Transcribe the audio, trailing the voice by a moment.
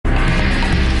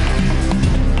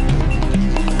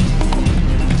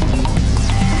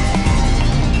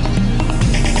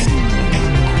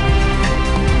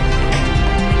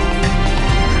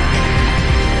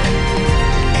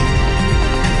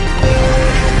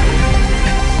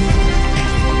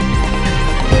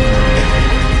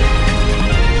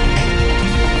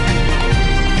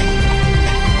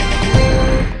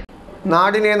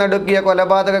നാടിനെ നടുക്കിയ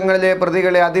കൊലപാതകങ്ങളിലെ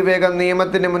പ്രതികളെ അതിവേഗം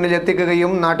നിയമത്തിന് മുന്നിൽ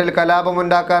എത്തിക്കുകയും നാട്ടിൽ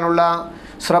കലാപമുണ്ടാക്കാനുള്ള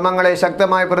ശ്രമങ്ങളെ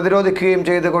ശക്തമായി പ്രതിരോധിക്കുകയും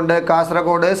ചെയ്തുകൊണ്ട്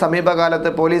കാസർഗോഡ് സമീപകാലത്ത്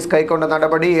പോലീസ് കൈക്കൊണ്ട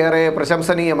നടപടി ഏറെ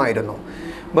പ്രശംസനീയമായിരുന്നു.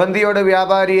 ബന്ദിയോട്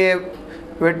വ്യാപാരിയെ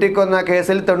വെട്ടിക്കൊന്ന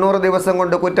കേസിൽ 90 ദിവസം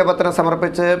കൊണ്ട് കുറ്റപത്രം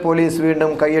സമർപ്പിച്ച് പോലീസ്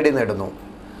വീണ്ടും കയ്യടി നേടുന്നു.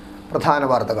 പ്രധാന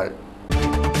വാർത്തകൾ.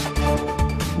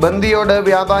 ബന്ദിയോട്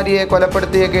വ്യാപാരിയെ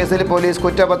കൊലപ്പെടുത്തിയ കേസിൽ പോലീസ്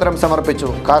കുറ്റപത്രം സമർപ്പിച്ചു.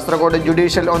 കാസർഗോഡ്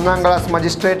ജുഡീഷ്യൽ 1ാം ക്ലാസ്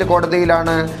മജിസ്ട്രേറ്റ്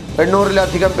കോടതിയിലാണ്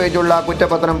 800-ലധികം പേജുള്ള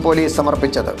കുറ്റപത്രം പോലീസ്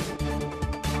സമർപ്പിച്ചത്.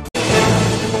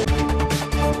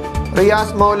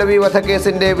 റിയാസ് മൗലവി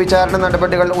വധക്കേസിന്റെ വിചാരണ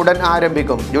നടപടികൾ ഉടൻ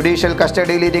ആരംഭിക്കും. ജുഡീഷ്യൽ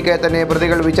കസ്റ്റഡിയിലിരിക്കെ തന്നെ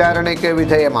പ്രതികൾ വിചാരണയ്ക്ക്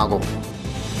വിധേയമാകും.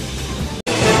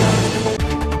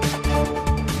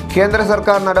 കേന്ദ്ര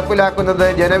സർക്കാർ നടപ്പിലാക്കുന്നത്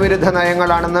ജനവിരുദ്ധ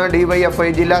നയങ്ങളാണെന്ന് ഡിവൈഎഫ്ഐ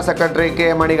ജില്ലാ സെക്രട്ടറി കെ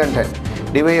മണികണ്ഠൻ.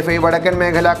 ഡിവൈഎഫ്ഐ വടക്കൻ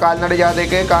മേഖല കാൽനട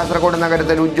ജാഥയ്ക്ക് കാസർഗോഡ്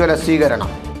നഗരത്തിൽ ഉജ്ജ്വല സ്വീകരണം.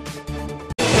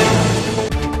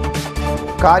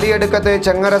 കാലിയടുക്കത്തെ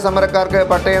ചെങ്ങറ സമരക്കാർക്ക്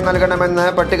പട്ടയം നൽകണമെന്ന്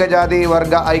പട്ടികജാതി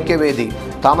വർഗ ഐക്യവേദി.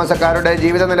 താമസക്കാരുടെ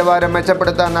ജീവിത നിലവാരം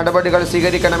മെച്ചപ്പെടുത്താൻ നടപടികൾ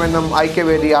സ്വീകരിക്കണമെന്നും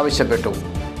ഐക്യവേദി ആവശ്യപ്പെട്ടു.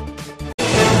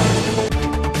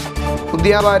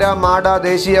 ഉദ്യാവര മാട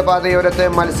ദേശീയപാതയോരത്ത്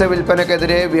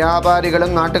മത്സ്യവില്പനക്കെതിരെ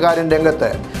വ്യാപാരികളും നാട്ടുകാരും രംഗത്ത്.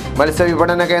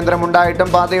 മത്സ്യവിപണന കേന്ദ്രമുണ്ടായിട്ടും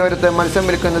പാതയോരത്ത് മത്സ്യം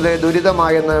വിൽക്കുന്നത്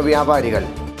ദുരിതമായെന്ന് വ്യാപാരികൾ.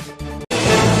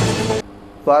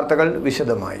 വാർത്തകൾ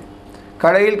വിശദമായി.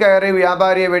 കടയിൽ കയറി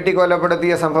വ്യാപാരിയെ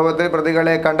വെട്ടിക്കൊലപ്പെടുത്തിയ സംഭവത്തിൽ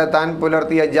പ്രതികളെ കണ്ടെത്താൻ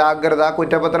പുലർത്തിയ ജാഗ്രത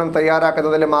കുറ്റപത്രം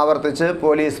തയ്യാറാക്കുന്നതിലും ആവർത്തിച്ച്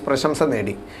പോലീസ് പ്രശംസ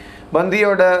നേടി.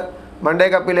 ബന്ദിയോട്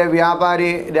മണ്ടേക്കപ്പിലെ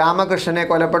വ്യാപാരി രാമകൃഷ്ണനെ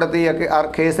കൊലപ്പെടുത്തിയ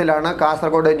കേസിലാണ്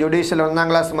കാസർഗോഡ് ജുഡീഷ്യൽ 1ാം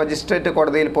ക്ലാസ് മജിസ്ട്രേറ്റ്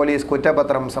കോടതിയിൽ പോലീസ്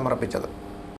കുറ്റപത്രം സമർപ്പിച്ചത്.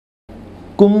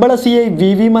 കുമ്പള CI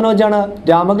VV മനോജാണ്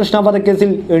രാമകൃഷ്ണ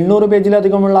വധക്കേസിൽ 800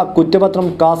 പേജിലധികമുള്ള കുറ്റപത്രം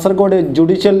കാസർഗോഡ്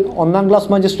ജുഡീഷ്യൽ 1ാം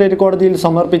ക്ലാസ് മജിസ്ട്രേറ്റ് കോടതിയിൽ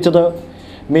സമർപ്പിച്ചത്.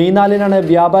 മെയ് 4-നാണ്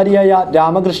വ്യാപാരിയായ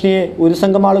രാമകൃഷ്ണയെ ഒരു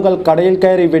സംഘം ആളുകൾ കടയിൽ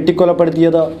കയറി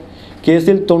വെട്ടിക്കൊലപ്പെടുത്തിയത്.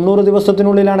 കേസിൽ 90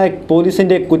 ദിവസത്തിനുള്ളിലാണ്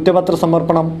പോലീസിന്റെ കുറ്റപത്ര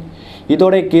സമർപ്പണം.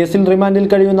 ഇതോടെ കേസിൽ റിമാൻഡിൽ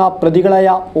കഴിയുന്ന പ്രതികളായ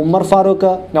ഉമ്മർ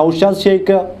ഫാറൂഖ്, നൌഷാദ്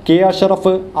ഷെയ്ഖ്, കെ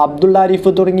അഷറഫ്, അബ്ദുൾ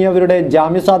ആരിഫ് തുടങ്ങിയവരുടെ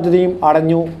ജാമ്യസാധ്യതയും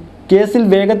അടഞ്ഞു. കേസിൽ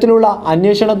വേഗത്തിലുള്ള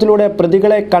അന്വേഷണത്തിലൂടെ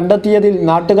പ്രതികളെ കണ്ടെത്തിയതിൽ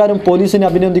നാട്ടുകാരും പോലീസിനെ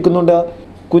അഭിനന്ദിക്കുന്നുണ്ട്.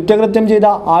 കുറ്റകൃത്യം ചെയ്ത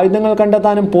ആയുധങ്ങൾ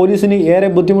കണ്ടെത്താനും പോലീസിന് ഏറെ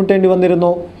ബുദ്ധിമുട്ടേണ്ടി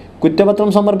വന്നിരുന്നു. കുറ്റപത്രം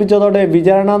സമർപ്പിച്ചതോടെ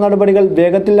വിചാരണ നടപടികൾ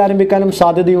വേഗത്തിൽ ആരംഭിക്കാനും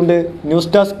സാധ്യതയുണ്ട്.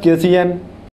 News desk KCN.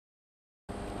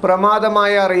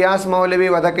 പ്രമാദമായ റിയാസ് മൗലവി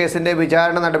വധക്കേസിന്റെ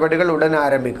വിചാരണ നടപടികൾ ഉടൻ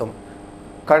ആരംഭിക്കും.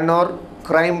 Kannur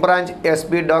crime branch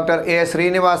SP doctor A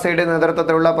ശ്രീനിവാസയുടെ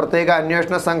നേതൃത്വത്തിലുള്ള പ്രത്യേക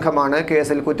അന്വേഷണ സംഘമാണ്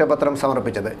കേസിൽ കുറ്റപത്രം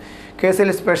സമർപ്പിച്ചത്. കേസിൽ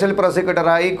സ്പെഷ്യൽ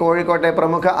പ്രോസിക്യൂട്ടറായി കോഴിക്കോട്ടെ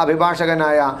പ്രമുഖ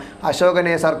അഭിഭാഷകനായ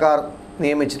അശോകനെ സർക്കാർ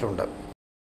നിയമിച്ചിട്ടുണ്ട്.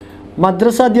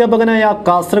 മദ്രസ അധ്യാപകനായ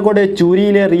കാസർഗോഡ്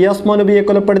ചൂരിയിലെ റിയാസ് മൗലവിയെ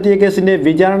കൊലപ്പെടുത്തിയ കേസിന്റെ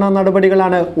വിചാരണ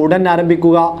നടപടികളാണ് ഉടൻ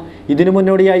ആരംഭിക്കുക. ഇതിനു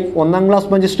മുന്നോടിയായി 1ാം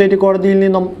ക്ലാസ് മജിസ്ട്രേറ്റ് കോടതിയിൽ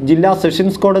നിന്നും ജില്ലാ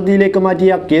സെഷൻസ് കോടതിയിലേക്ക്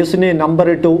മാറ്റിയ കേസിന് നമ്പർ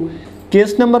ഇട്ടു.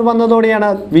 കേസ് നമ്പർ വന്നതോടെയാണ്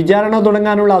വിചാരണ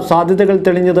തുടങ്ങാനുള്ള സാധ്യതകൾ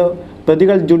തെളിഞ്ഞത്.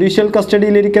 പ്രതികൾ ജുഡീഷ്യൽ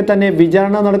കസ്റ്റഡിയിലിരിക്കെ തന്നെ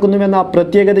വിചാരണ നടക്കുന്നുവെന്ന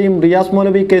പ്രത്യേകതയും റിയാസ്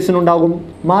മൗലവി കേസിനുണ്ടാകും.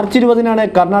 മാർച്ച് 20-നാണ്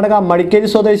കർണാടക മടിക്കേരി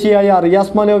സ്വദേശിയായ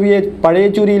റിയാസ് മൗലവിയെ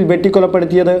പഴയച്ചൂരിയിൽ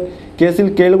വെട്ടിക്കൊലപ്പെടുത്തിയത്. കേസിൽ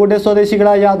കേളുകുട്ടെ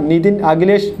സ്വദേശികളായ നിതിൻ,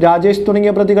 അഖിലേഷ്, രാജേഷ്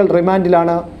തുടങ്ങിയ പ്രതികൾ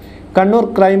റിമാൻഡിലാണ്. Kannur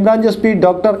crime branch SP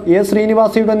doctor A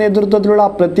ശ്രീനിവാസയുടെ നേതൃത്വത്തിലുള്ള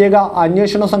പ്രത്യേക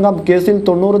അന്വേഷണ സംഘം കേസിൽ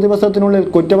 90 ദിവസത്തിനുള്ളിൽ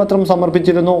കുറ്റപത്രം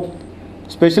സമർപ്പിച്ചിരുന്നു.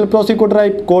 സ്പെഷ്യൽ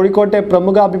പ്രോസിക്യൂട്ടറായി കോഴിക്കോട്ടെ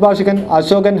പ്രമുഖ അഭിഭാഷകൻ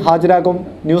അശോകൻ ഹാജരാകും.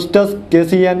 News desk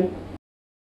KCN.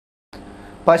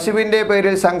 പശുവിൻ്റെ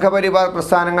പേരിൽ സംഘപരിവാർ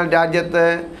പ്രസ്ഥാനങ്ങൾ രാജ്യത്ത്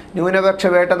ന്യൂനപക്ഷ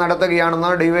വേട്ട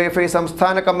നടത്തുകയാണെന്ന് ഡിവൈഎഫ്ഐ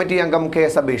സംസ്ഥാന കമ്മിറ്റി അംഗം K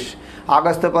സബീഷ്.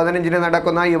 ആഗസ്റ്റ് 15-ന്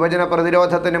നടക്കുന്ന യുവജന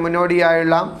പ്രതിരോധത്തിന്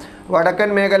മുന്നോടിയായുള്ള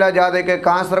വടക്കൻ മേഖലാ ജാഥയ്ക്ക്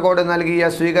കാസർഗോഡ് നൽകിയ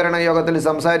സ്വീകരണ യോഗത്തിൽ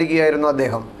സംസാരിക്കുകയായിരുന്നു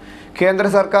അദ്ദേഹം. കേന്ദ്ര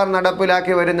സർക്കാർ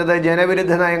നടപ്പിലാക്കി വരുന്നത്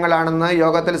ജനവിരുദ്ധ നയങ്ങളാണെന്ന്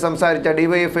യോഗത്തിൽ സംസാരിച്ച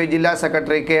ഡിവൈഎഫ്ഐ ജില്ലാ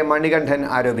സെക്രട്ടറി കെ മണികണ്ഠൻ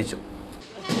ആരോപിച്ചു.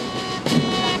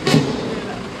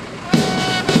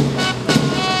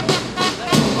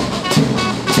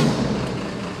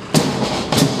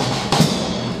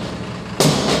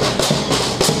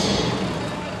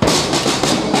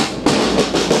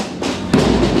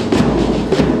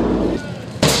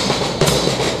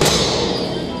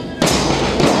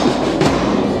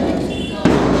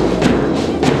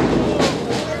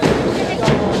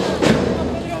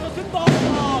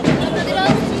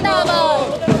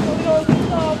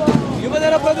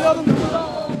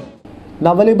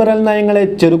 നവലിബറൽ നയങ്ങളെ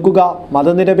ചെറുക്കുക,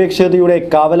 മതനിരപേക്ഷതയുടെ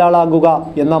കാവലാളാകുക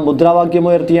എന്ന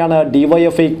മുദ്രാവാക്യമുയർത്തിയാണ്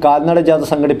ഡിവൈഎഫ്ഐ കാൽനട ജാഥ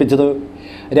സംഘടിപ്പിച്ചത്.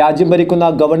 രാജ്യം ഭരിക്കുന്ന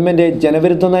ഗവൺമെന്റ്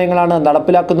ജനവിരുദ്ധ നയങ്ങളാണ്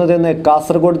നടപ്പിലാക്കുന്നതെന്ന്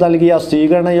കാസർഗോഡ് നൽകിയ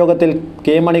സ്വീകരണ യോഗത്തിൽ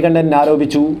കെ മണികണ്ഠൻ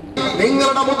ആരോപിച്ചു.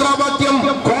 നിങ്ങളുടെ മുദ്രാവാക്യം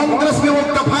കോൺഗ്രസ്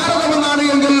വിമുക്ത ഭാരതമെന്നാണ്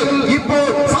എങ്കിൽ ഇപ്പോൾ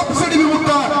സബ്സിഡി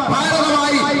വിമുക്ത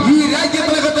ഭാരതമായി ഈ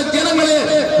രാജ്യത്തിനകത്തെ ജനങ്ങളെ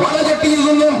വളരെട്ടി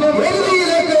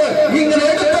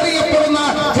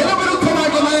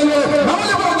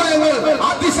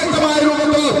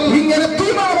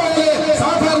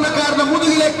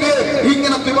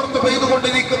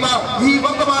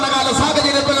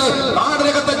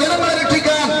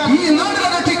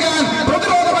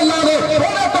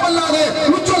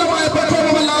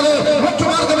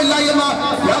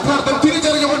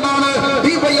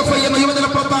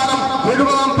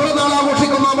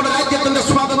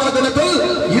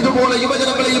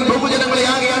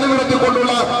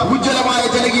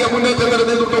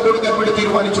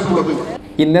തീരുമാനിച്ചിട്ടുള്ളത്.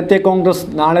 ഇന്നത്തെ കോൺഗ്രസ്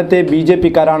നാളത്തെ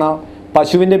BJP-ക്കാരാണ്.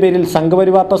 പശുവിന്റെ പേരിൽ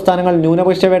സംഘപരിവാർ പ്രസ്ഥാനങ്ങൾ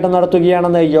ന്യൂനപക്ഷ വേട്ട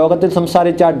നടത്തുകയാണെന്ന് യോഗത്തിൽ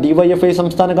സംസാരിച്ച DYFI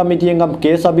സംസ്ഥാന കമ്മിറ്റി അംഗം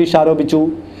K. സബീഷ് ആരോപിച്ചു.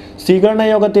 സ്വീകരണ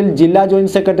യോഗത്തിൽ ജില്ലാ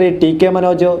joint secretary TK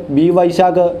Manoj, B.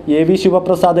 Vaishakh, AV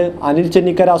Sivaprasad, Anil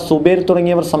Chennikkara, Zubair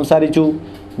തുടങ്ങിയവർ സംസാരിച്ചു.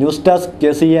 News desk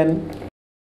KCN.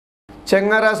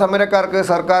 ചെങ്ങറ സമരക്കാർക്ക്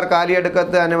സർക്കാർ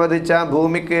കാലിയടുക്കത്ത് അനുവദിച്ച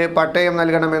ഭൂമിക്ക് പട്ടയം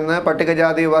നൽകണമെന്ന്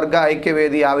പട്ടികജാതി വർഗ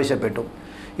ഐക്യവേദി ആവശ്യപ്പെട്ടു.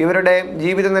 ഇവരുടെ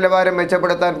ജീവിത നിലവാരം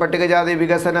മെച്ചപ്പെടുത്താൻ പട്ടികജാതി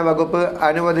വികസന വകുപ്പ്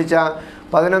അനുവദിച്ച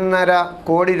 11.5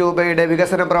 കോടി രൂപയുടെ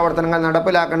വികസന പ്രവർത്തനങ്ങൾ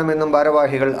നടപ്പിലാക്കണമെന്നും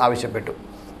ഭാരവാഹികൾ ആവശ്യപ്പെട്ടു.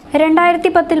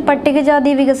 2010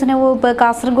 പട്ടികജാതി വികസന വകുപ്പ്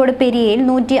കാസർഗോഡ് പെരിയയിൽ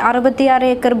 166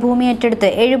 ഏക്കർ ഭൂമി ഏറ്റെടുത്ത്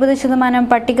 70%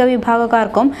 പട്ടിക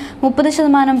വിഭാഗക്കാർക്കും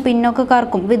 30%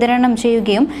 പിന്നോക്കക്കാർക്കും വിതരണം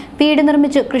ചെയ്യുകയും വീട്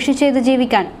നിർമ്മിച്ച് കൃഷി ചെയ്ത്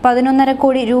ജീവിക്കാൻ 11.5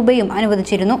 കോടി രൂപയും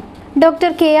അനുവദിച്ചിരുന്നു.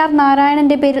 ഡോക്ടർ KR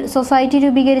നാരായണന്റെ പേരിൽ സൊസൈറ്റി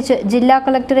രൂപീകരിച്ച് ജില്ലാ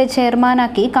കളക്ടറെ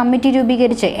ചെയർമാനാക്കി കമ്മിറ്റി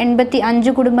രൂപീകരിച്ച്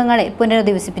 85 കുടുംബങ്ങളെ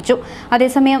പുനരധിവസിപ്പിച്ചു.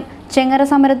 അതേസമയം ചെങ്ങറ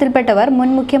സമരത്തിൽപ്പെട്ടവർ മുൻ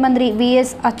മുഖ്യമന്ത്രി VS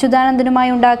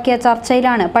അച്യുതാനന്ദനുമായി ഉണ്ടാക്കിയ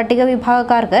ചർച്ചയിലാണ് പട്ടിക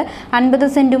വിഭാഗക്കാർക്ക്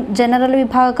 50 സെന്റും ജനറൽ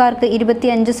വിഭാഗക്കാർക്ക്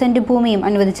 25 സെന്റ് ഭൂമിയും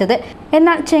അനുവദിച്ചത്.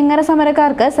 എന്നാൽ ചെങ്ങറ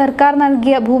സമരക്കാർക്ക് സർക്കാർ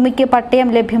നൽകിയ ഭൂമിക്ക് പട്ടയം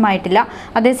ലഭ്യമായിട്ടില്ല.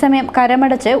 അതേസമയം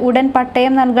കരമടച്ച് ഉടൻ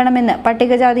പട്ടയം നൽകണമെന്ന്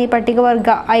പട്ടികജാതി പട്ടികവർഗ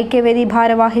ഐക്യവേദി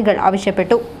ഭാരവാഹികൾ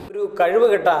ആവശ്യപ്പെട്ടു. കഴിവ്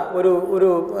കെട്ട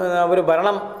ഒരു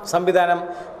ഭരണം സംവിധാനം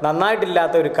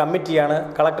നന്നായിട്ടില്ലാത്ത ഒരു കമ്മിറ്റിയാണ്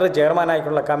കളക്ടർ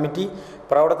ചെയർമാനായിട്ടുള്ള കമ്മിറ്റി.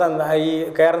 പ്രവർത്തനം ഈ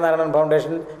KR Narayanan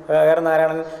foundation, KR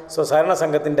Narayanan സഹകരണ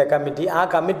സംഘത്തിൻ്റെ കമ്മിറ്റി. ആ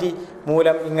കമ്മിറ്റി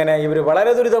മൂലം ഇങ്ങനെ ഇവർ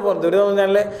വളരെ ദുരിതം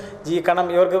പറഞ്ഞാൽ കാരണം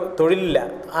ഇവർക്ക് തൊഴിലില്ല,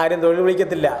 ആരും തൊഴിൽ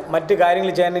വിളിക്കത്തില്ല, മറ്റ്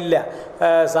കാര്യങ്ങൾ ചെയ്യാനില്ല,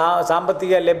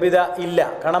 സാമ്പത്തിക ലഭ്യത ഇല്ല.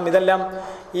 കാരണം ഇതെല്ലാം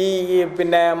ഈ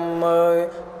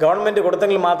ഗവൺമെൻറ്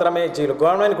കൊടുത്തെങ്കിൽ മാത്രമേ ചെയ്യൂ.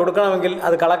 ഗവൺമെൻറ് കൊടുക്കണമെങ്കിൽ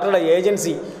അത് കളക്ടറുടെ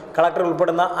ഏജൻസി, കളക്ടർ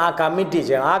ഉൾപ്പെടുന്ന ആ കമ്മിറ്റി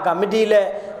ചെയ്യണം. ആ കമ്മിറ്റിയിലെ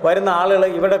വരുന്ന ആളുകൾ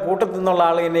ഇവിടെ കൂട്ടത്തിൽ നിന്നുള്ള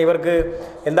ആൾ തന്നെ ഇവർക്ക്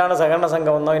എന്താണ് സഹകരണ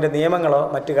സംഘമെന്നോ അതിൻ്റെ നിയമങ്ങളോ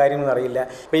മറ്റു കാര്യങ്ങളൊന്നും അറിയില്ല.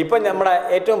 അപ്പോൾ ഇപ്പം നമ്മുടെ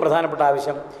ഏറ്റവും പ്രധാനപ്പെട്ട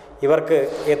ആവശ്യം ഇവർക്ക്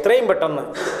എത്രയും പെട്ടെന്ന്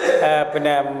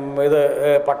ഇത്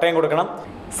പട്ടയം കൊടുക്കണം.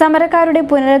 സമരക്കാരുടെ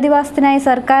പുനരധിവാസത്തിനായി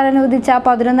സർക്കാർ അനുവദിച്ച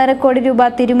 11.5 കോടി രൂപ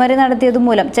തിരിമറി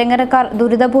നടത്തിയതുമൂലം ചെങ്ങരക്കാർ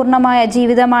ദുരിതപൂർണമായ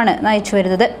ജീവിതമാണ് നയിച്ചു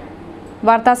വരുന്നത്.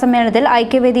 വാർത്താസമ്മേളനത്തിൽ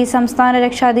ഐക്യവേദി സംസ്ഥാന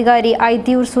രക്ഷാധികാരി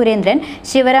ഐത്തിയൂർ സുരേന്ദ്രൻ,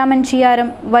 ശിവരാമൻ ചിയാരം,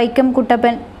 വൈക്കം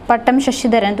കുട്ടപ്പൻ, പട്ടം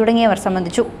ശശിധരൻ തുടങ്ങിയവർ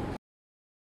സംബന്ധിച്ചു.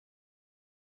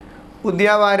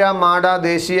 ഉദ്യാവാര മാട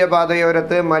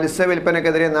ദേശീയപാതയോരത്ത്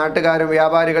മത്സ്യവില്പനക്കെതിരെ നാട്ടുകാരും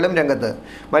വ്യാപാരികളും രംഗത്ത്.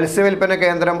 മത്സ്യവില്പന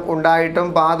കേന്ദ്രം ഉണ്ടായിട്ടും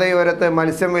പാതയോരത്ത്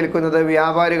മത്സ്യം വിൽക്കുന്നത്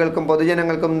വ്യാപാരികൾക്കും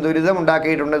പൊതുജനങ്ങൾക്കും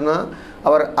ദുരിതമുണ്ടാക്കിയിട്ടുണ്ടെന്ന്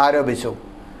അവർ ആരോപിച്ചു.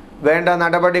 വേണ്ട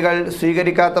നടപടികൾ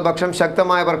സ്വീകരിക്കാത്ത പക്ഷം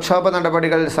ശക്തമായ പ്രക്ഷോഭ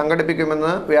നടപടികൾ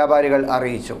സംഘടിപ്പിക്കുമെന്ന് വ്യാപാരികൾ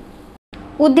അറിയിച്ചു.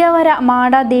 ഉദ്യാവര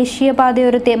മാട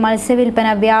ദേശീയപാതയോരത്തെ മത്സ്യവില്പന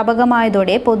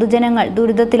വ്യാപകമായതോടെ പൊതുജനങ്ങൾ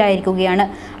ദുരിതത്തിലായിരിക്കുകയാണ്.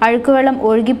 അഴുക്കുവെള്ളം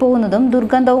ഒഴുകിപ്പോകുന്നതും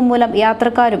ദുർഗന്ധവും മൂലം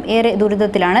യാത്രക്കാരും ഏറെ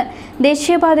ദുരിതത്തിലാണ്.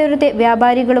 ദേശീയപാതയോരത്തെ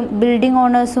വ്യാപാരികളും ബിൽഡിംഗ്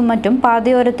ഓണേഴ്സും മറ്റും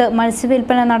പാതയോരത്ത്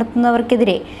മത്സ്യവില്പന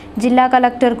നടത്തുന്നവർക്കെതിരെ ജില്ലാ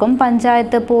കളക്ടർക്കും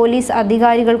പഞ്ചായത്ത് പോലീസ്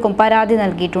അധികാരികൾക്കും പരാതി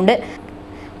നൽകിയിട്ടുണ്ട്.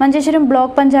 മഞ്ചേശ്വരം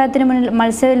ബ്ലോക്ക് പഞ്ചായത്തിന് മുന്നിൽ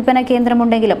മത്സ്യവില്പന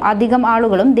കേന്ദ്രമുണ്ടെങ്കിലും അധികം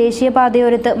ആളുകളും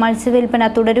ദേശീയപാതയോരത്ത് മത്സ്യവില്പന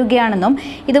തുടരുകയാണെന്നും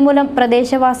ഇതുമൂലം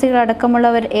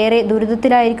പ്രദേശവാസികളടക്കമുള്ളവർ ഏറെ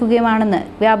ദുരിതത്തിലായിരിക്കുകയുമാണെന്ന്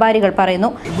വ്യാപാരികൾ പറയുന്നു.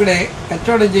 ഇവിടെ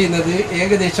കച്ചവടം ചെയ്യുന്നത്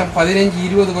ഏകദേശം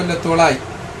 15-20 കൊല്ലത്തോളായി.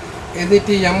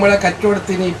 എന്നിട്ട് നമ്മളെ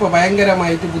കച്ചവടത്തിന് ഇപ്പോൾ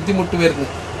ഭയങ്കരമായിട്ട് ബുദ്ധിമുട്ട് വരുന്നു.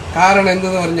 കാരണം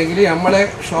എന്തെന്ന് പറഞ്ഞെങ്കിൽ നമ്മളെ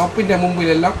ഷോപ്പിൻ്റെ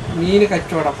മുമ്പിലെല്ലാം മീൻ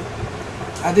കച്ചവടം,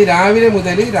 അത് രാവിലെ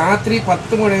മുതൽ രാത്രി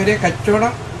 10 മണി വരെ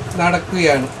കച്ചവടം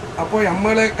നടക്കുകയാണ്. അപ്പോൾ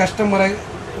നമ്മളെ കസ്റ്റമറെ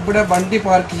ഇവിടെ വണ്ടി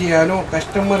പാർക്ക് ചെയ്യാനോ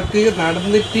കസ്റ്റമർക്ക്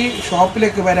നടന്നിട്ട്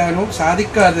ഷോപ്പിലേക്ക് വരാനോ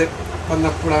സാധിക്കാതെ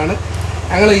വന്നപ്പോഴാണ്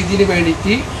ഞങ്ങൾ ഇതിന്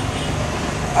വേണ്ടിയിട്ട്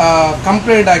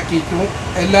കംപ്ലൈൻ്റ് ആക്കിയിട്ടും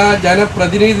എല്ലാ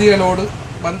ജനപ്രതിനിധികളോട്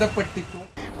ബന്ധപ്പെട്ടിട്ടും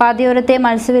പാതയോരത്തെ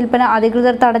മത്സ്യവില്പന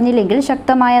അധികൃതർ തടഞ്ഞില്ലെങ്കിൽ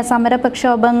ശക്തമായ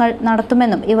സമരപ്രക്ഷോഭങ്ങൾ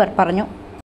നടത്തുമെന്നും ഇവർ പറഞ്ഞു.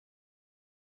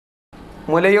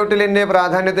 മുലയൂട്ടലിൻ്റെ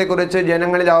പ്രാധാന്യത്തെക്കുറിച്ച്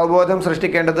ജനങ്ങളിൽ അവബോധം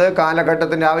സൃഷ്ടിക്കേണ്ടത്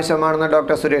കാലഘട്ടത്തിൻ്റെ ആവശ്യമാണെന്ന്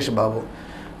ഡോക്ടർ സുരേഷ് ബാബു.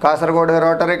 കാസർഗോഡ്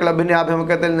റോട്ടറി ക്ലബിൻ്റെ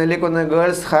ആഭിമുഖ്യത്തിൽ നെല്ലിക്കുന്ന്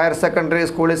ഗേൾസ് ഹയർ സെക്കൻഡറി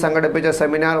സ്കൂളിൽ സംഘടിപ്പിച്ച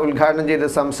സെമിനാർ ഉദ്ഘാടനം ചെയ്ത്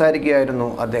സംസാരിക്കുകയായിരുന്നു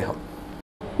അദ്ദേഹം.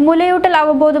 മുലയൂട്ടൽ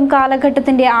അവബോധം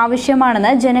കാലഘട്ടത്തിന്റെ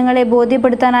ആവശ്യമാണെന്ന് ജനങ്ങളെ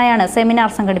ബോധ്യപ്പെടുത്താനായാണ് സെമിനാർ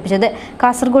സംഘടിപ്പിച്ചത്.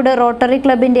 കാസർഗോഡ് റോട്ടറി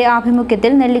ക്ലബിന്റെ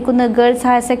ആഭിമുഖ്യത്തിൽ നെല്ലിക്കുന്ന് ഗേൾസ്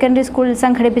ഹയർ സെക്കൻഡറി സ്കൂളിൽ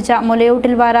സംഘടിപ്പിച്ച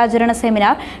മുലയൂട്ടൽ വാരാചരണ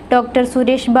സെമിനാർ ഡോക്ടർ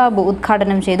സുരേഷ് ബാബു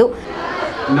ഉദ്ഘാടനം ചെയ്തു.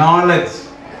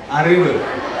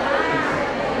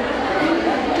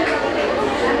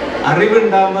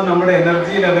 അറിവുണ്ടാകുമ്പോൾ നമ്മുടെ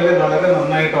എനർജി ലെവൽ വളരെ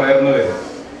നന്നായിട്ട് ഉയർന്നു വരും.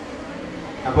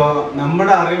 അപ്പോൾ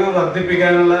നമ്മുടെ അറിവ്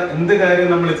വർദ്ധിപ്പിക്കാനുള്ള എന്ത് കാര്യം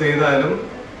നമ്മൾ ചെയ്താലും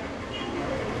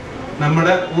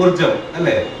നമ്മുടെ ഊർജം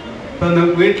അല്ലേ. ഇപ്പൊ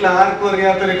വീട്ടിൽ ആർക്കും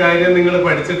അറിയാത്തൊരു കാര്യം നിങ്ങൾ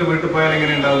പഠിച്ചിട്ട് വീട്ടിൽ പോയാൽ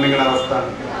എങ്ങനെ ഉണ്ടാവും നിങ്ങളുടെ അവസ്ഥ?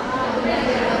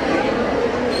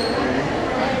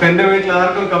 ഇപ്പൊ എന്റെ വീട്ടിൽ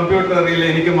ആർക്കും കമ്പ്യൂട്ടർ അറിയില്ല,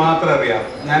 എനിക്ക് മാത്രം അറിയാം.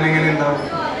 ഞാൻ എങ്ങനെ ഉണ്ടാവും?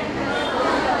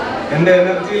 എന്റെ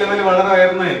എനർജി ലെവൽ വളരെ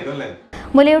ഉയർന്നായിരിക്കും അല്ലേ?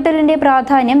 മുലയൂട്ടലിന്റെ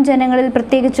പ്രാധാന്യം ജനങ്ങളിൽ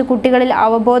പ്രത്യേകിച്ച് കുട്ടികളിൽ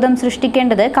അവബോധം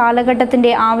സൃഷ്ടിക്കേണ്ടത്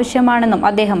കാലഘട്ടത്തിന്റെ ആവശ്യമാണെന്നും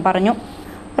അദ്ദേഹം പറഞ്ഞു.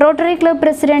 Rotary club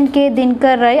president K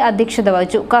Dinkar Rai അധ്യക്ഷത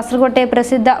വഹിച്ചു. കാസർകോട്ടെ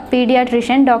പ്രസിദ്ധ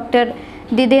പീഡിയാട്രീഷ്യൻ ഡോക്ടർ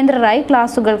ദിതേന്ദ്ര റായ്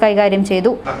ക്ലാസുകൾ കൈകാര്യം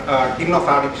ചെയ്തു.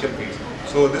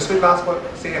 So this will last for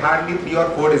say hardly 3 or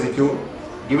 4 days if you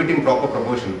give it in proper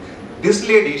proportion. This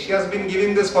lady, she has been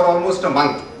giving this for almost a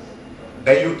month,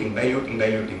 diluting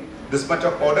this much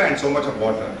of powder and so much of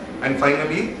water, and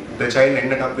finally the child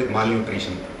ended up with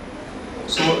malnutrition.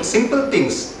 So simple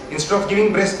things, instead of giving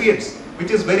breastfeeds,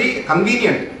 which is very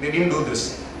convenient, they didn't do this.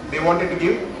 They wanted to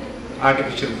give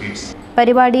artificial feeds.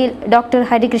 പരിപാടിയിൽ doctor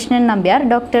Harikrishnan Nambiar,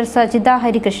 doctor Sajitha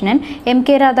Harikrishnan, M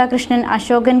K Radhakrishnan,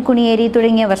 Ashokan Kuniyeri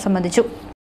തുടങ്ങിയവർ സംബന്ധിച്ചു.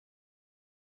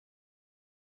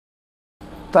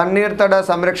 തണ്ണീർത്തട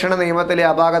സംരക്ഷണ നിയമത്തിലെ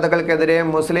അപാകതകൾക്കെതിരെ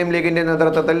മുസ്ലിം ലീഗിന്റെ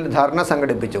നേതൃത്വത്തിൽ ധർണ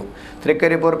സംഘടിപ്പിച്ചു.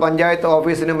 തൃക്കരിപ്പൂർ പഞ്ചായത്ത്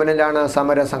ഓഫീസിന് മുന്നിലാണ്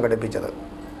സമരം സംഘടിപ്പിച്ചത്.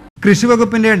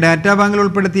 കൃഷിവകുപ്പിന്റെ ഡാറ്റാ ബാങ്കിൽ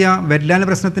ഉൾപ്പെടുത്തിയ വെറ്റ്ലാൻഡ്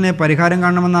പ്രശ്നത്തിന് പരിഹാരം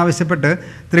കാണണമെന്നാവശ്യപ്പെട്ട്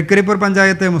തൃക്കരിപ്പൂർ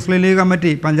പഞ്ചായത്ത് മുസ്ലിം ലീഗ്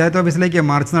കമ്മിറ്റി പഞ്ചായത്ത് ഓഫീസിലേക്ക്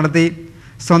മാർച്ച് നടത്തി.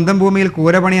 സ്വന്തം ഭൂമിയിൽ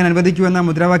കൂര പണിയാൻ അനുവദിക്കുമെന്ന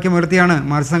മുദ്രാവാക്യമുയർത്തിയാണ്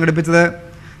മാർച്ച് സംഘടിപ്പിച്ചത്.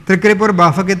 തൃക്കരിപ്പൂർ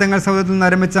ബാഫക്കി തങ്ങൾ സൗധത്തിൽ നിന്ന്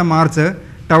ആരംഭിച്ച മാർച്ച്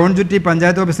ടൗൺ ചുറ്റി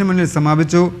പഞ്ചായത്ത് ഓഫീസിന് മുന്നിൽ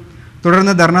സമാപിച്ചു.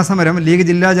 തുടർന്ന് ധർണാ സമരം ലീഗ്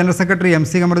ജില്ലാ ജനറൽ സെക്രട്ടറി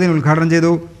MC കമറുദ്ദീൻ ഉദ്ഘാടനം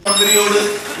ചെയ്തു. മന്ത്രിയോട്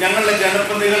ഞങ്ങളുടെ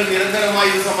ജനപ്രതിനിധികൾ നിരന്തരമായി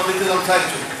ഇത് സംബന്ധിച്ച്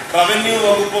സംസാരിച്ചു. റവന്യൂ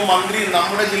വകുപ്പ് മന്ത്രി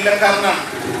നമ്മുടെ ജില്ലക്കാരനാണ്.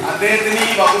 അദ്ദേഹത്തിന് ഈ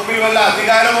വകുപ്പിൽ വല്ല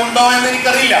അധികാരമുണ്ടോ എന്ന്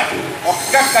എനിക്കറിയില്ല.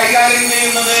 ഒക്കെ കൈകാര്യം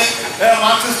ചെയ്യുന്നത്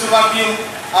മാർക്സിസ്റ്റ് പാർട്ടിയും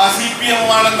CPM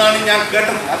ആണെന്നാണ് ഞാൻ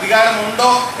കേട്ടത്. അധികാരമുണ്ടോ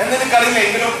എന്നെനിക്കറിയില്ല.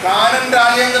 എങ്കിലും കാനൻ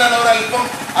രാജേന്ദ്രൻ ഒരല്പം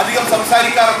അധികം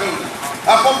സംസാരിക്കാറൊക്കെ ഉണ്ട്.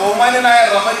 അപ്പൊ ബഹുമാന്യനായ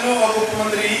റവന്യൂ വകുപ്പ്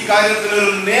മന്ത്രി ഈ കാര്യത്തിൽ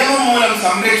ഒരു നിയമം മൂലം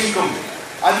സംരക്ഷിക്കും,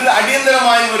 അതിൽ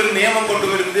അടിയന്തരമായി ഒരു നിയമം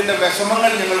കൊണ്ടുവരും, ഇതിന്റെ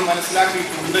വിഷമങ്ങൾ ഞങ്ങൾ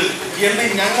മനസ്സിലാക്കിയിട്ടുണ്ട് എന്ന്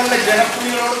ഞങ്ങളുടെ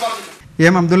ജനപ്രതിനിധികളോട് പറഞ്ഞു.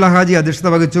 M അബ്ദുള്ള ഹാജി അധ്യക്ഷത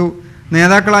വഹിച്ചു.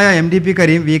 നേതാക്കളായ MDP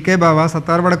Kareem, VK Bava,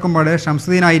 Sattar Vadakkumpad,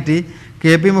 Shamsuddin IT,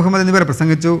 KP Muhammad എന്നിവർ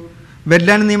പ്രസംഗിച്ചു.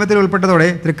 വെറ്റ്ലാൻഡ് നിയമത്തിൽ ഉൾപ്പെട്ടതോടെ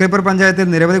തൃക്കരിപ്പൂർ പഞ്ചായത്തിൽ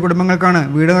നിരവധി കുടുംബങ്ങൾക്കാണ്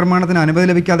വീട് നിർമ്മാണത്തിന് അനുമതി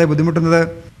ലഭിക്കാതെ ബുദ്ധിമുട്ടുന്നത്.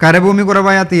 കരഭൂമി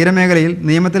കുറവായ തീരമേഖലയിൽ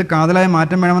നിയമത്തിൽ കാതലായ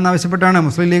മാറ്റം വേണമെന്നാവശ്യപ്പെട്ടാണ്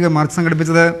മുസ്ലിം ലീഗ് മാർച്ച്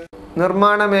സംഘടിപ്പിച്ചത്.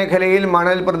 നിർമ്മാണ മേഖലയിൽ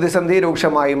മണൽ പ്രതിസന്ധി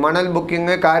രൂക്ഷമായി. മണൽ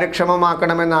ബുക്കിംഗ്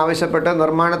കാര്യക്ഷമമാക്കണമെന്നാവശ്യപ്പെട്ട്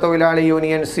നിർമ്മാണ തൊഴിലാളി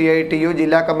യൂണിയൻ CITU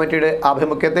ജില്ലാ കമ്മിറ്റിയുടെ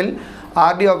ആഭിമുഖ്യത്തിൽ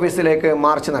RD ഓഫീസിലേക്ക്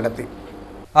മാർച്ച് നടത്തി.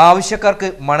 ആവശ്യക്കാർക്ക്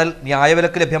മണൽ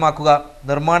ന്യായവിലക്ക് ലഭ്യമാക്കുക,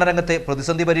 നിർമ്മാണ രംഗത്തെ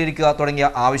പ്രതിസന്ധി പരിഹരിക്കുക തുടങ്ങിയ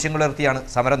ആവശ്യങ്ങളുയർത്തിയാണ്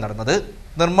സമരം നടന്നത്.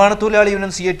 നിർമ്മാണ തൊഴിലാളി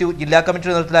യൂണിയൻ CITU ജില്ലാ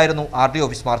കമ്മിറ്റിയുടെ നേതൃത്വത്തിലായിരുന്നു RD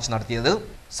ഓഫീസ് മാർച്ച് നടത്തിയത്.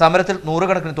 സമരത്തിൽ 100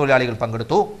 കണക്കിന് തൊഴിലാളികൾ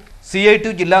പങ്കെടുത്തു. CITU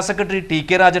ജില്ലാ സെക്രട്ടറി TK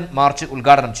രാജൻ മാർച്ച്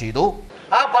ഉദ്ഘാടനം ചെയ്തു.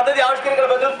 ആ പദ്ധതി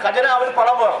ആവിഷ്കരിക്കണമെങ്കിൽ ഖജനാവിൽ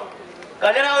പണം വേണം.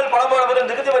 ഖജനാവിൽ പണം വേണമെങ്കിൽ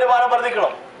നികുതി വരുമാനം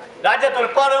വർദ്ധിക്കണം, രാജ്യത്ത്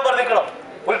ഉൽപ്പാദനം വർദ്ധിക്കണം,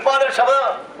 ഉൽപ്പാദനക്ഷമത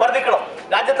വർദ്ധിക്കണം,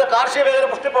 രാജ്യത്തെ കാർഷിക മേഖല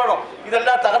പുഷ്ടിപ്പെടണം.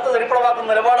 ഇതെല്ലാം തകർത്ത് തരിപ്പണമാക്കുന്ന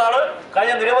നിലപാടാണ്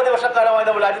കഴിഞ്ഞ നിരവധി വർഷക്കാലമായി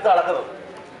നമ്മൾ രാജ്യത്ത് നടക്കുന്നത്.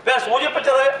 ഞാൻ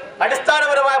സൂചിപ്പിച്ചത്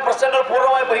അടിസ്ഥാനപരമായ പ്രശ്നങ്ങൾ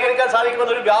പൂർണ്ണമായി പരിഹരിക്കാൻ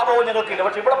സാധിക്കുന്ന ഒരു വ്യാപകവും ഞങ്ങൾക്കില്ല.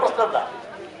 പക്ഷെ ഇവിടെ പ്രശ്നം എന്താ?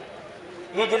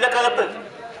 ഈ ജില്ലക്കകത്ത്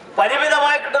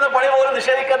പരിമിതമായി കിട്ടുന്ന പണി പോലും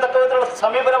നിഷേധിക്കാൻ തക്ക വിധത്തിലുള്ള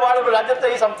സമീപനമാണ് രാജ്യത്തെ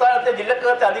ഈ സംസ്ഥാനത്തെ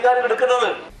ജില്ലക്കകത്തെ അധികാരികൾ എടുക്കുന്നത്.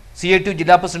 CITU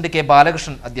ജില്ലാ പ്രസിഡന്റ് K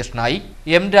ബാലകൃഷ്ണൻ അധ്യക്ഷനായി.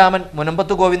 M രാമൻ,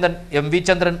 മുനമ്പത്ത് ഗോവിന്ദൻ, MV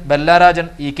ചന്ദ്രൻ, ബെല്ലാരാജൻ,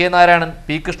 EK നാരായണൻ, P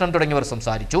കൃഷ്ണൻ തുടങ്ങിയവർ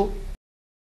സംസാരിച്ചു.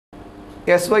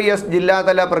 SYS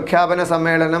ജില്ലാതല പ്രഖ്യാപന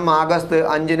സമ്മേളനം ആഗസ്റ്റ്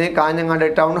 5-ന് കാഞ്ഞങ്ങാട്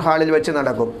ടൗൺ ഹാളിൽ വെച്ച്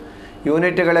നടക്കും.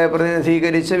 യൂണിറ്റുകളെ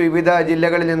പ്രതിനിധീകരിച്ച് വിവിധ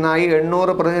ജില്ലകളിൽ നിന്നായി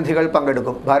 800 പ്രതിനിധികൾ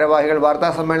പങ്കെടുക്കും. ഭാരവാഹികൾ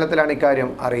വാർത്താസമ്മേളനത്തിലാണ് ഇക്കാര്യം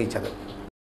അറിയിച്ചത്.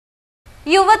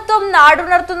 യുവത്വം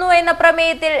നാടുണർത്തുന്നു എന്ന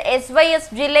പ്രമേയത്തിൽ SYS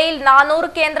ജില്ലയിൽ 400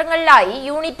 കേന്ദ്രങ്ങളിലായി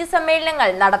യൂണിറ്റ് സമ്മേളനങ്ങൾ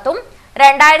നടത്തും.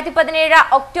 2017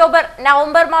 ഒക്ടോബർ,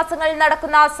 നവംബർ മാസങ്ങളിൽ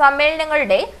നടക്കുന്ന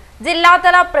സമ്മേളനങ്ങളുടെ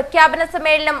ജില്ലാതല പ്രഖ്യാപന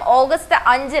സമ്മേളനം ഓഗസ്റ്റ്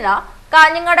 5-ന്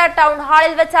കാഞ്ഞങ്ങാട് ടൗൺ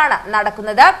ഹാളിൽ വെച്ചാണ്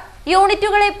നടക്കുന്നത്.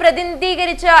 യൂണിറ്റുകളെ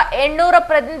പ്രതിനിധീകരിച്ച 800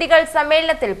 പ്രതിനിധികൾ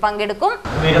സമ്മേളനത്തിൽ പങ്കെടുക്കും.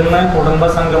 വിരുന്ന്, കുടുംബ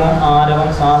സംഗമം, ആരവം,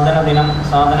 സാധന ദിനം,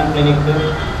 സാധന ക്ലിനിക്ക്,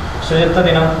 ശുചിത്വ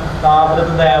ദിനം,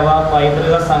 താപൃതദേവ,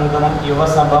 പൈതൃക സംഗമം,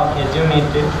 യുവസഭ,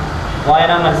 എജ്യുമേറ്റ്,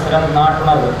 വായനാ മത്സരം,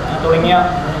 നാട്ടുണർവ് തുടങ്ങിയ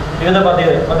വിവിധ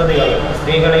പദ്ധതികൾ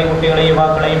സ്ത്രീകളെയും കുട്ടികളെയും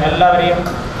യുവാക്കളെയും എല്ലാവരെയും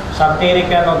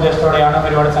ശാക്തീകരിക്കുക എന്ന ഉദ്ദേശത്തോടെയാണ്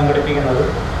പരിപാടി സംഘടിപ്പിക്കുന്നത്.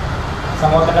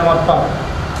 സമൂഹത്തിൻ്റെ മൊത്തം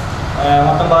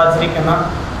ബാധിച്ചിരിക്കുന്ന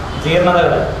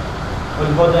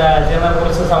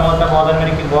ജീർണതകളെക്കുറിച്ച് സമൂഹത്തെ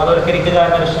ബോധവൽക്കരിക്കുക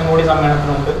എന്ന ലക്ഷ്യം കൂടി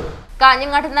സമ്മേളനത്തിനുണ്ട്.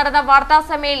 കാഞ്ഞങ്ങാട്ട് നടന്ന വാർത്താ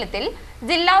സമ്മേളനത്തിൽ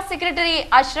ജില്ലാ സെക്രട്ടറി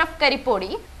അഷ്റഫ് കരിപ്പോടി,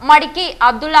 മടിക്കി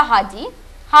അബ്ദുള്ള ഹാജി,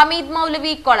 ഹമീദ്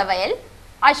മൗലവി കൊളവയൽ,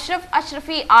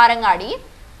 അഷ്റഫി ആരങ്ങാടി,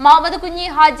 മുഹമ്മദ് കുഞ്ഞി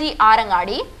ഹാജി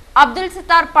ആരങ്ങാടി, അബ്ദുൽ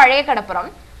സിത്താർ പഴയ കടപ്പുറം,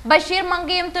 ബഷീർ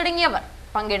മങ്കയം തുടങ്ങിയവർ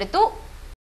പങ്കെടുത്തു.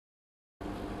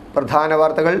 പ്രധാന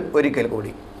വാർത്തകൾ ഒരിക്കൽ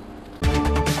കൂടി.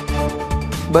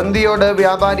 ബന്ദിയോട്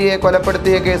വ്യാപാരിയെ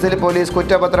കൊലപ്പെടുത്തിയ കേസിൽ പോലീസ്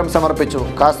കുറ്റപത്രം സമർപ്പിച്ചു.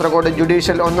 കാസർഗോഡ്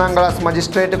ജുഡീഷ്യൽ 1-ാം ക്ലാസ്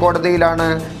മജിസ്ട്രേറ്റ് കോടതിയിലാണ്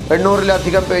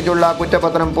 800-ലധികം പേജുള്ള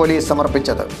കുറ്റപത്രം പോലീസ്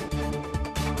സമർപ്പിച്ചത്.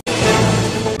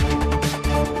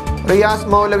 റിയാസ്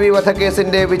മൗലവി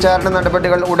വധക്കേസിന്റെ വിചാരണ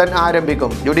നടപടികൾ ഉടൻ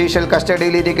ആരംഭിക്കും. ജുഡീഷ്യൽ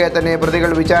കസ്റ്റഡിയിലിരിക്കെ തന്നെ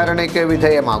പ്രതികൾ വിചാരണയ്ക്ക്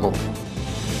വിധേയമാകും.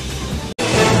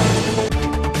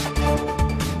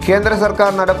 കേന്ദ്ര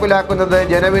സർക്കാർ നടപ്പിലാക്കുന്നത്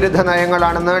ജനവിരുദ്ധ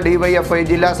നയങ്ങളാണെന്ന് ഡിവൈഎഫ്ഐ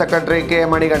ജില്ലാ സെക്രട്ടറി കെ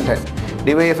മണികണ്ഠൻ.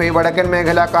 ഡിവൈഎഫ്ഐ വടക്കൻ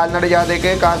മേഖല കാൽനട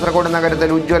ജാഥയ്ക്ക് കാസർഗോഡ് നഗരത്തിൽ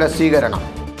ഉജ്ജ്വല സ്വീകരണം.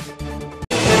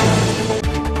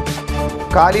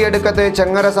 കാലിയടുക്കത്തെ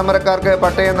ചെങ്ങറ സമരക്കാർക്ക്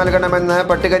പട്ടയം നൽകണമെന്ന്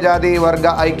പട്ടികജാതി വർഗ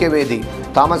ഐക്യവേദി.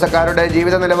 താമസക്കാരുടെ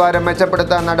ജീവിത നിലവാരം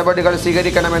മെച്ചപ്പെടുത്താൻ നടപടികൾ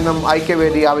സ്വീകരിക്കണമെന്നും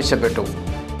ഐക്യവേദി ആവശ്യപ്പെട്ടു.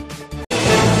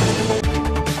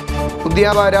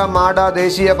 ഉദ്യാവാര മാട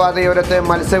ദേശീയപാതയോരത്ത്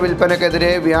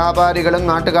മത്സ്യവില്പനക്കെതിരെ വ്യാപാരികളും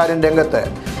നാട്ടുകാരും രംഗത്ത്.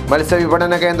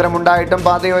 മത്സ്യവിപണന കേന്ദ്രമുണ്ടായിട്ടും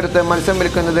പാതയോരത്ത് മത്സ്യം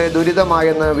വിൽക്കുന്നത്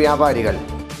ദുരിതമായെന്ന് വ്യാപാരികൾ.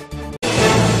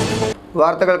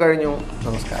 വാർത്തകൾ കഴിഞ്ഞു.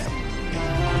 നമസ്കാരം.